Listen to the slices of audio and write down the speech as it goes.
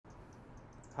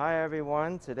Hi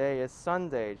everyone, today is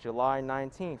Sunday, July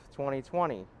 19th,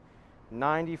 2020.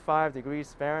 95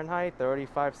 degrees Fahrenheit,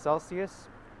 35 Celsius.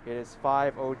 It is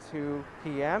 5:02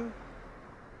 p.m.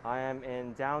 I am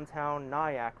in downtown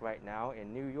Nyack right now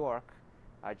in New York.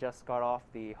 I just got off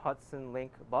the Hudson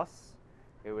Link bus.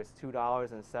 It was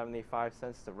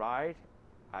 $2.75 to ride.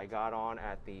 I got on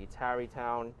at the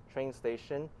Tarrytown train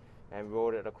station and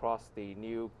rode it across the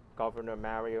new Governor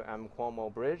Mario M.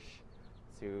 Cuomo Bridge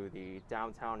to the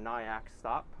downtown Nyack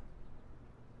stop.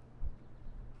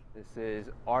 This is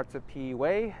 ⁴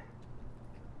 Way.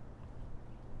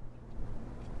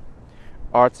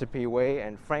 ⁴ Way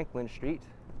and Franklin Street.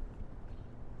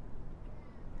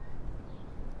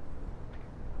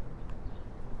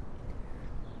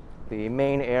 The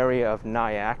main area of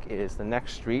Nyack is the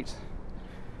next street.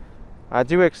 I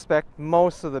do expect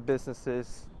most of the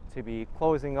businesses to be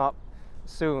closing up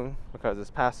soon because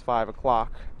it's past 5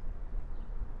 o'clock.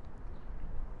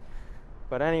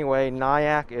 But anyway,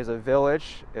 Nyack is a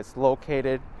village. It's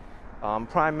located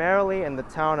primarily in the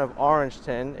town of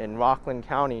Orangetown in Rockland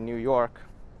County, New York.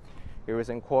 It was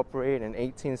incorporated in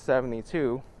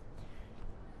 1872,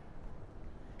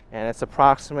 and it's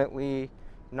approximately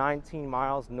 19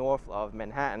 miles north of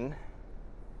Manhattan.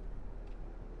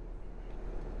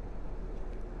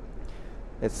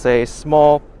 It's a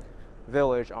small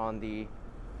village on the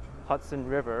Hudson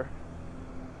River.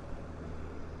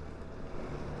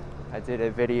 I did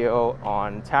a video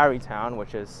on Tarrytown,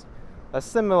 which is a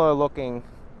similar looking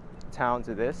town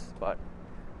to this, but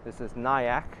this is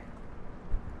Nyack.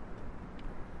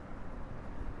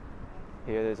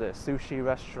 Here there's a sushi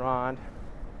restaurant.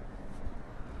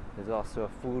 There's also a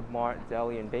food mart,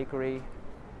 deli, and bakery.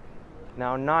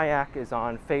 Now Nyack is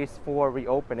on phase 4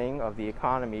 reopening of the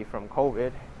economy from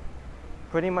COVID.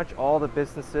 Pretty much all the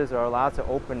businesses are allowed to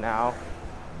open now,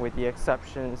 with the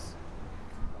exceptions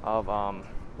of a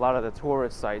lot of the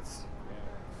tourist sites.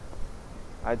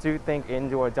 I do think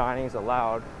indoor dining is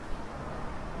allowed.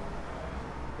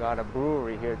 Got a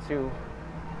brewery here too.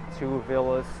 Two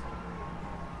Villains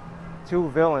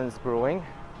Brewing.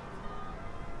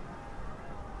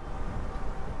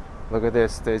 Look at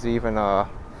this, there's even a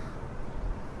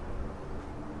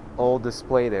old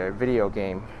display there, video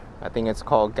game. I think it's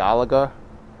called Galaga.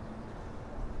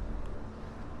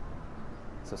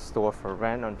 It's a store for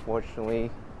rent,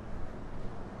 unfortunately.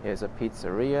 Here's a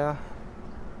pizzeria.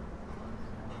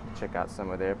 Check out some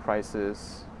of their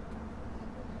prices.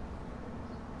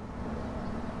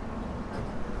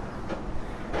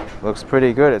 Looks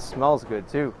pretty good. It smells good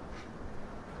too.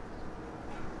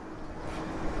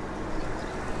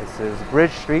 This is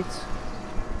Bridge Street.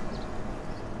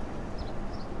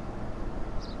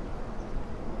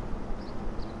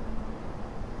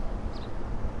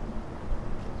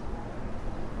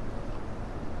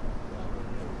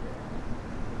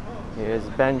 Here's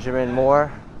Benjamin Moore,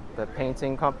 the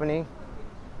painting company,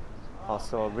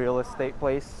 also a real estate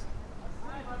place.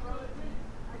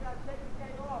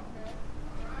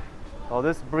 Oh,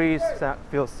 this breeze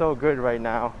feels so good right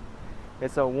now.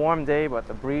 It's a warm day, but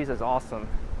the breeze is awesome.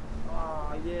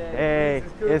 Oh, yeah. Hey,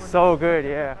 it's so good,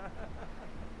 yeah.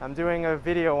 I'm doing a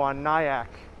video on Nyack.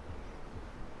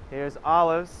 Here's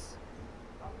Olives.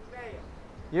 I'm the mayor.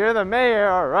 You're the mayor,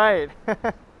 all right.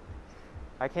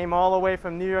 I came all the way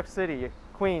from New York City,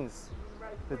 Queens,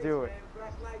 to do it.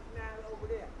 Black lights now over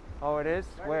there. Oh, it is?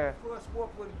 Right Where? Across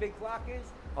walk where the big clock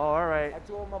is. Oh, all right. That's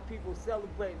all my people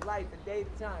celebrate life a day at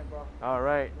a time, bro. All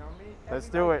right. You know what I mean? Let's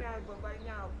do it. Now, but right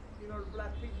now, you know, the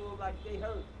black people, like, they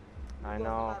hurt. I There's know.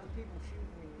 a lot of people shooting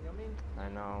me, you know what I mean? I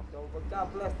know. So, but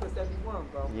God bless us everyone,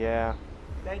 bro. Yeah.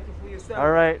 Thank you for your service. All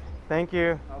right. Thank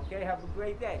you. Okay, have a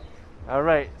great day. All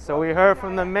right. So we heard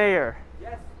from the mayor.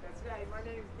 Yes, that's right. My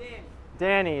name is Danny.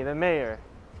 Danny, the mayor.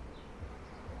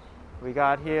 We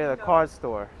got here the card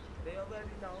store. They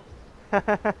already know.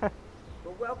 But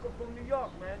welcome from New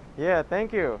York, man. Yeah,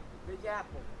 thank you. Big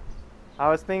Apple. I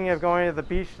was thinking of going to the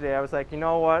beach today. I was like, you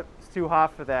know what? It's too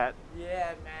hot for that.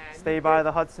 Yeah, man. Stay by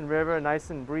the Hudson River,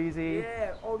 nice and breezy.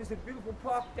 Yeah. Oh, there's a beautiful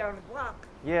park down the block.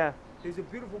 Yeah. There's a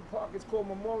beautiful park. It's called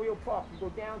Memorial Park. You go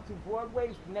down to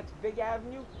Broadway, the next big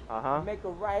avenue. Uh-huh. Make a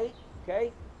right,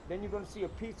 okay? Then you're going to see a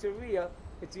pizzeria.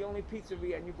 It's the only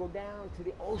pizzeria. And you go down to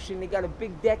the ocean. They got a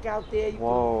big deck out there.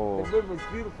 Whoa. The river's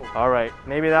beautiful. All right.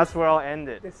 Maybe that's where I'll end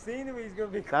it. The scenery is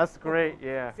going to be cool. That's great,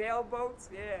 yeah. Sailboats,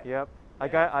 yeah. Yep. I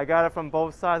got it from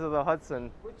both sides of the Hudson.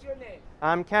 What's your name?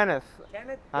 I'm Kenneth.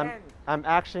 Kenneth? I'm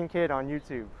Action Kid on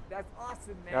YouTube. That's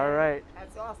awesome, man. All right.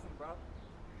 That's awesome, bro.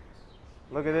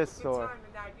 Look at this Good store. time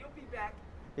tonight. You'll be back.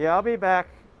 Yeah, I'll be back.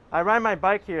 I ride my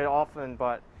bike here often,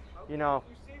 but Okay. you know. If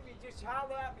you see me, just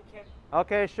holler at me, Kenneth.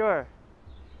 Okay, sure.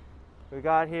 We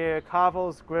got here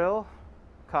Cavo's Grill.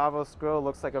 Cavo's Grill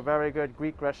looks like a very good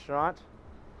Greek restaurant.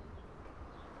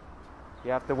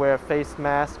 You have to wear a face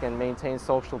mask and maintain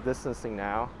social distancing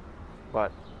now.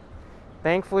 But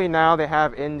thankfully now they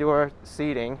have indoor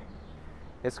seating.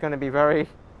 It's going to be very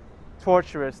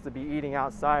torturous to be eating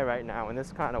outside right now in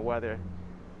this kind of weather.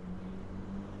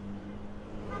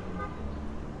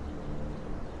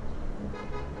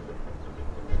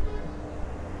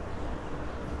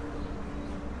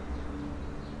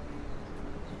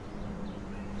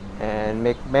 And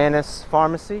McManus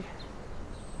Pharmacy.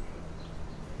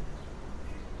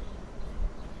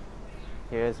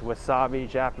 Here's Wasabi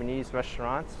Japanese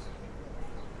Restaurants.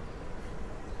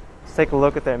 Let's take a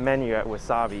look at their menu at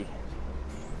Wasabi.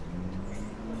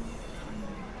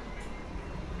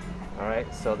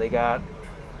 Alright, so they got,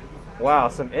 wow,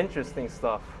 some interesting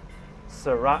stuff.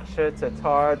 Sriracha,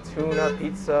 tartar, tuna,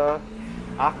 pizza,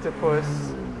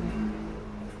 octopus.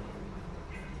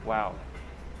 Wow.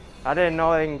 I didn't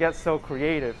know they can get so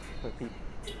creative with people.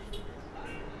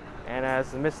 And as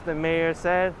Mr. Mayor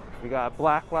said, we got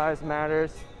Black Lives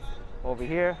Matters over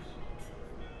here.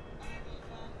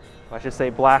 I should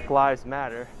say Black Lives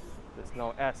Matter. There's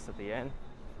no S at the end.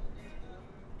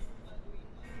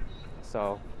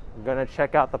 So I'm gonna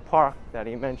check out the park that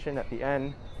he mentioned at the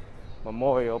end,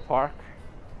 Memorial Park.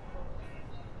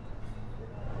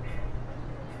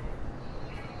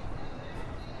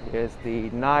 Here's the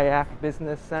Nyack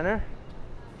Business Center.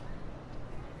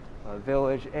 A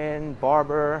Village Inn,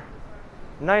 barber.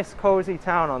 Nice cozy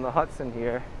town on the Hudson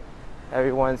here.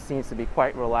 Everyone seems to be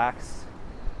quite relaxed.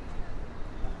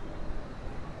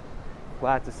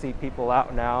 Glad to see people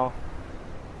out now.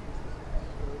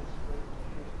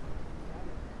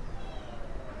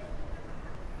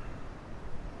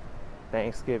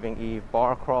 Thanksgiving Eve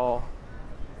bar crawl.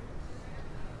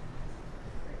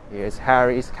 Here's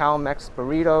Harry's Calmex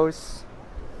burritos.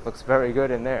 Looks very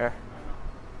good in there.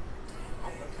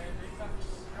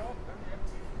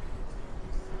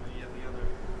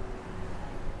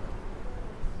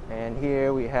 And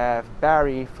here we have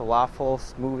Barry falafel,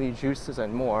 smoothie, juices,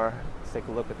 and more. Let's take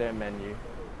a look at their menu.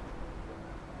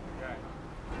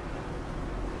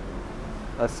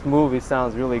 A smoothie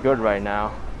sounds really good right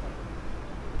now,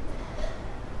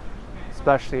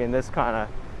 especially in this kind of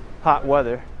hot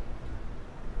weather.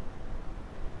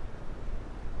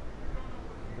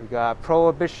 We got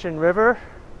Prohibition River,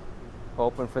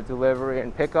 open for delivery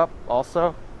and pickup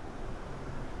also.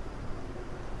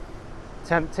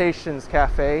 Temptations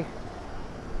Cafe,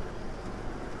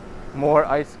 more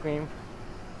ice cream.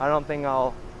 I don't think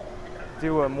I'll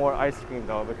do a more ice cream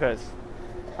though, because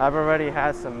I've already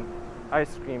had some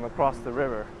ice cream across the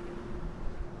river.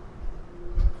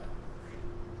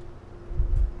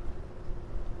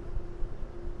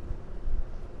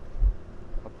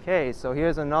 Okay, so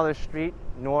here's another street,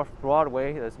 North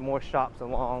Broadway. There's more shops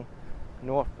along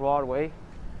North Broadway.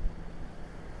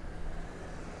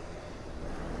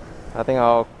 I think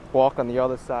I'll walk on the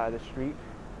other side of the street.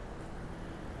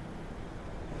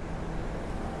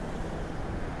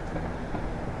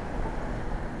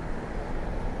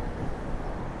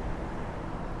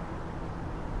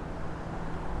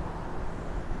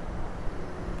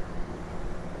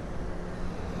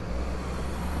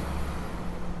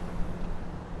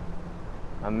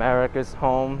 America's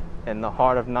home in the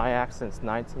heart of Nyack since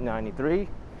 1993.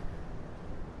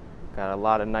 Got a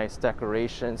lot of nice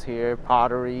decorations here,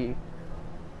 pottery.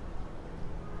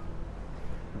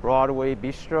 Broadway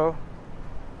Bistro.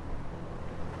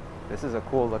 This is a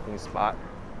cool looking spot.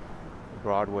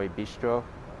 Broadway Bistro.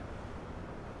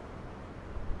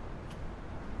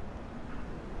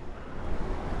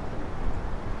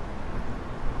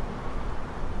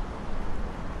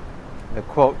 The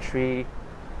Quote Tree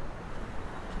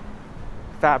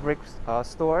fabric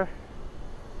store.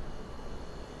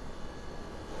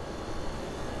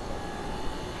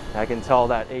 I can tell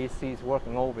that AC is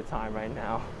working overtime right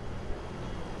now.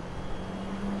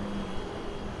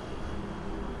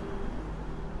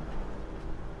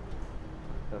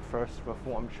 The First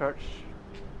Reformed Church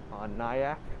on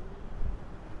Nyack.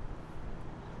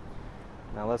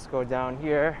 Now let's go down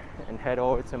here and head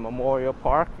over to Memorial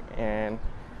Park and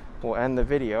we'll end the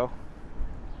video.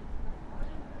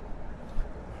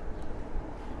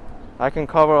 I can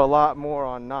cover a lot more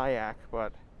on Nyack,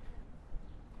 but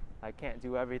I can't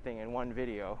do everything in one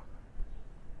video.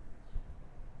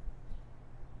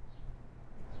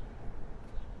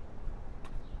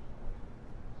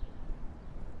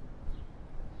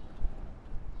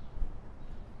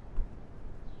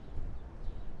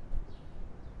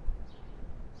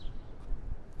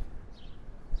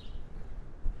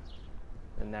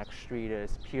 The next street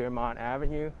is Piermont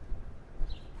Avenue.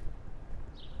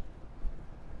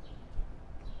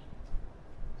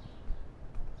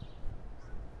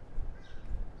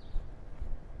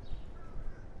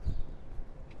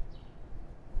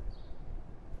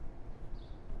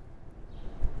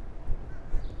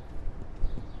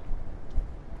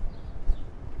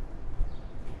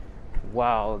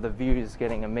 Wow, the view is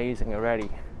getting amazing already.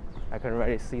 I can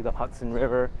already see the Hudson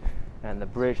River and the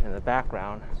bridge in the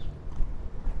background.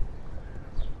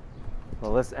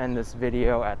 Well, let's end this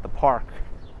video at the park.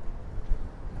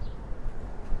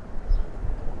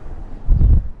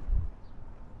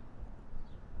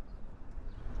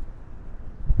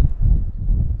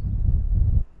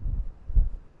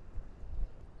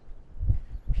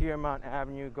 Piermont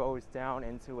Avenue goes down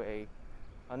into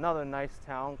another nice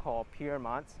town called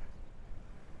Piermont.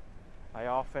 I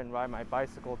often ride my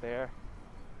bicycle there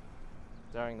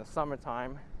during the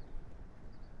summertime.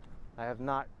 I have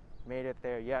not made it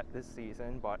there yet this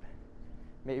season, but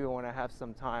maybe when I have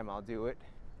some time I'll do it.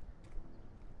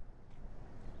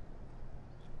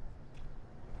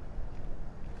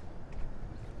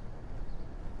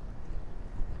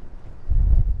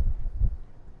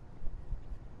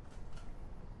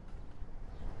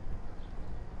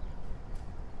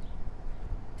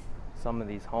 Some of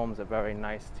these homes are very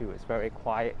nice too. It's very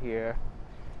quiet here.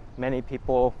 Many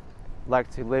people like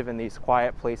to live in these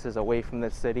quiet places away from the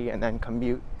city and then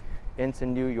commute into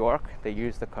New York. They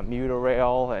use the commuter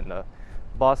rail and the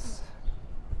bus.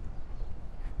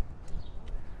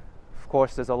 Of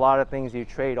course, there's a lot of things you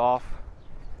trade off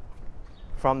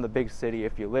from the big city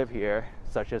if you live here,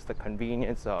 such as the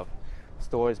convenience of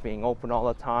stores being open all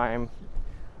the time,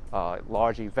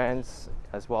 large events,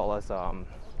 as well as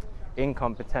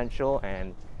income potential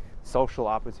and social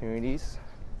opportunities.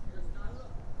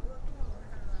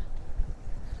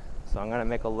 So I'm going to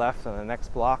make a left on the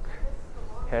next block,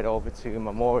 head over to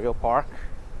Memorial Park.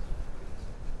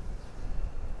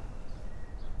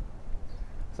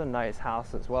 It's a nice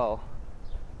house as well.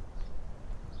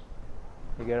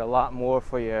 You get a lot more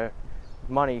for your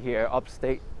money here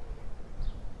upstate.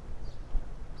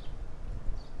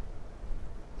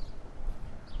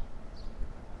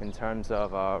 In terms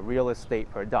of real estate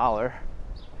per dollar.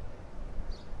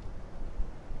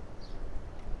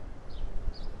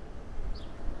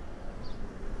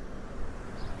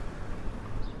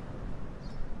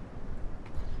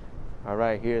 All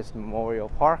right, here's Memorial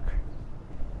Park.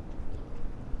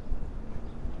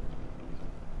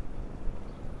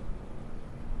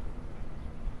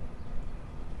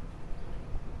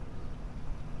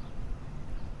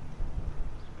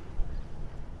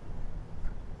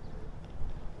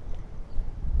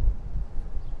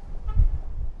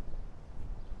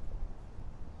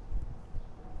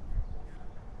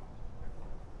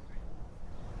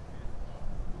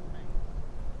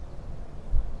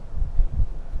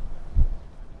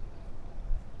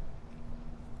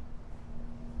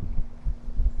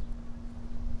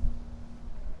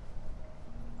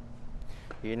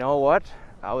 You know what?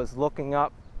 I was looking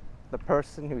up the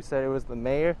person who said it was the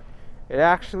mayor. It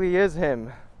actually is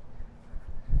him,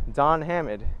 Don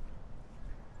Hammond.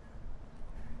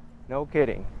 No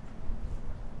kidding.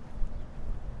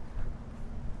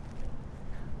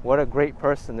 What a great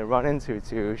person to run into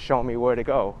to show me where to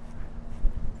go.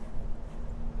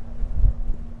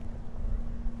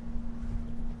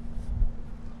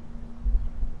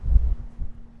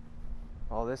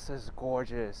 Oh, this is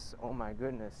gorgeous. Oh my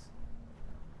goodness.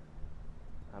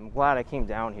 I'm glad I came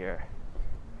down here.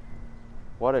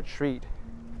 What a treat.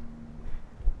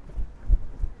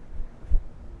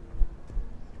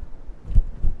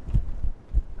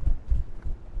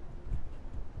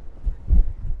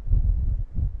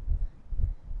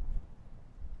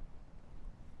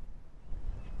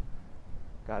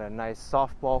 Got a nice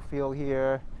softball field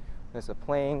here. There's a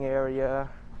playing area.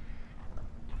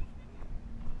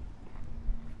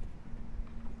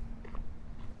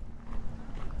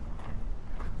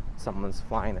 Someone's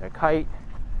flying their kite.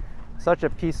 Such a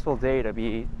peaceful day to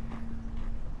be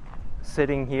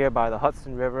sitting here by the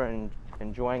Hudson River and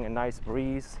enjoying a nice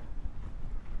breeze.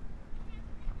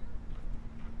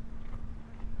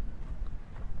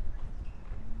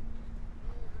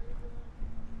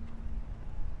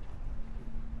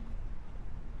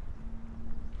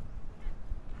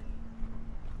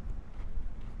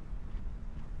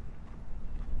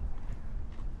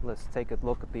 Let's take a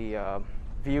look at the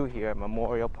view here at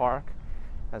Memorial Park,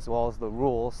 as well as the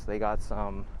rules. They got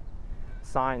some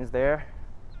signs there.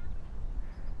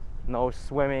 No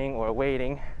swimming or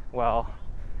wading. Well,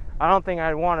 I don't think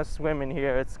I'd want to swim in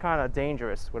here. It's kind of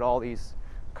dangerous with all these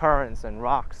currents and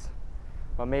rocks.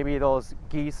 But maybe those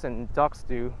geese and ducks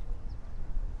do.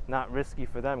 Not risky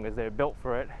for them because they're built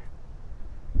for it.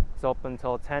 It's open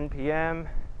until 10 p.m.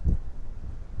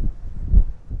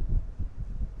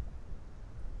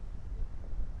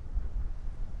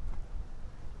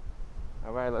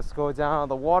 All right, let's go down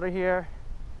the water here,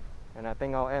 and I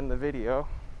think I'll end the video.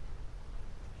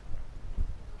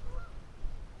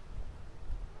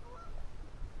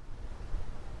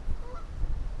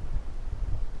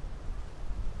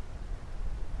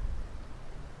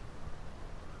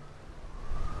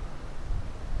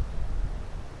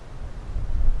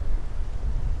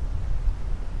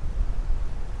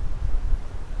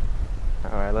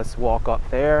 Alright, let's walk up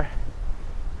there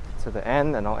to the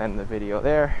end, and I'll end the video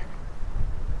there.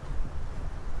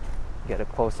 Get a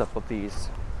close-up of these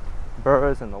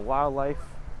birds and the wildlife.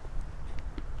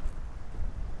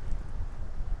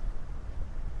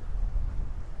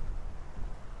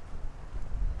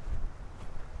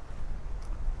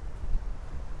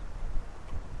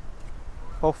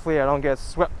 Hopefully I don't get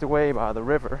swept away by the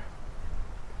river.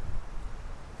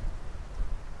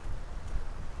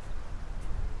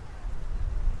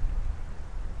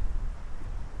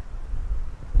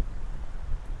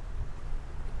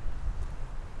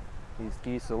 These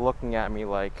geese are looking at me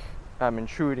like I'm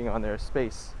intruding on their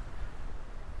space.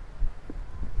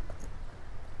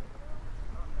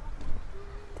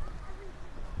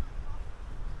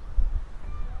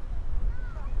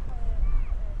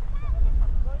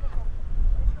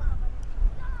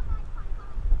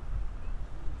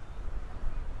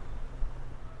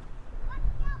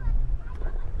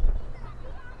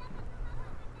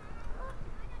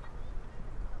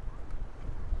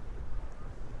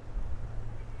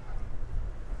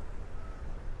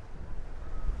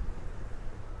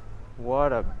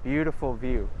 What a beautiful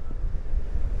view.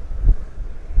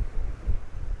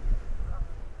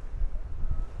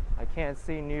 I can't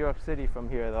see New York City from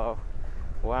here though,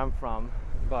 where I'm from,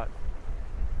 but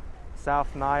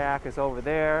South Nyack is over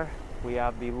there. We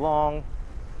have the long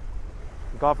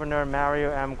Governor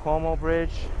Mario M. Cuomo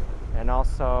Bridge, and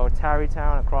also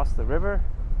Tarrytown across the river.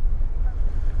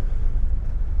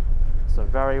 It's a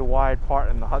very wide part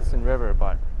in the Hudson River,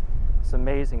 but it's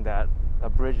amazing that a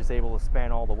bridge is able to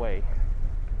span all the way.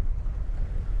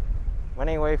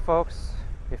 Anyway, folks,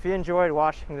 if you enjoyed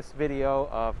watching this video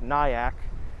of Nyack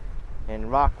in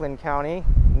Rockland County,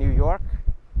 New York,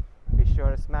 be sure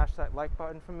to smash that like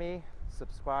button for me,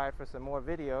 subscribe for some more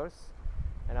videos,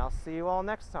 and I'll see you all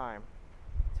next time.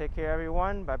 Take care,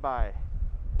 everyone. Bye-bye.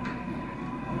 This is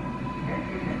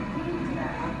a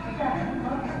Queensbound 7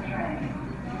 local train.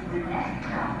 The next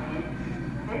stop is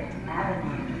 5th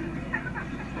Avenue.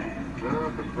 There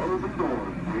at the closing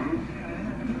doors.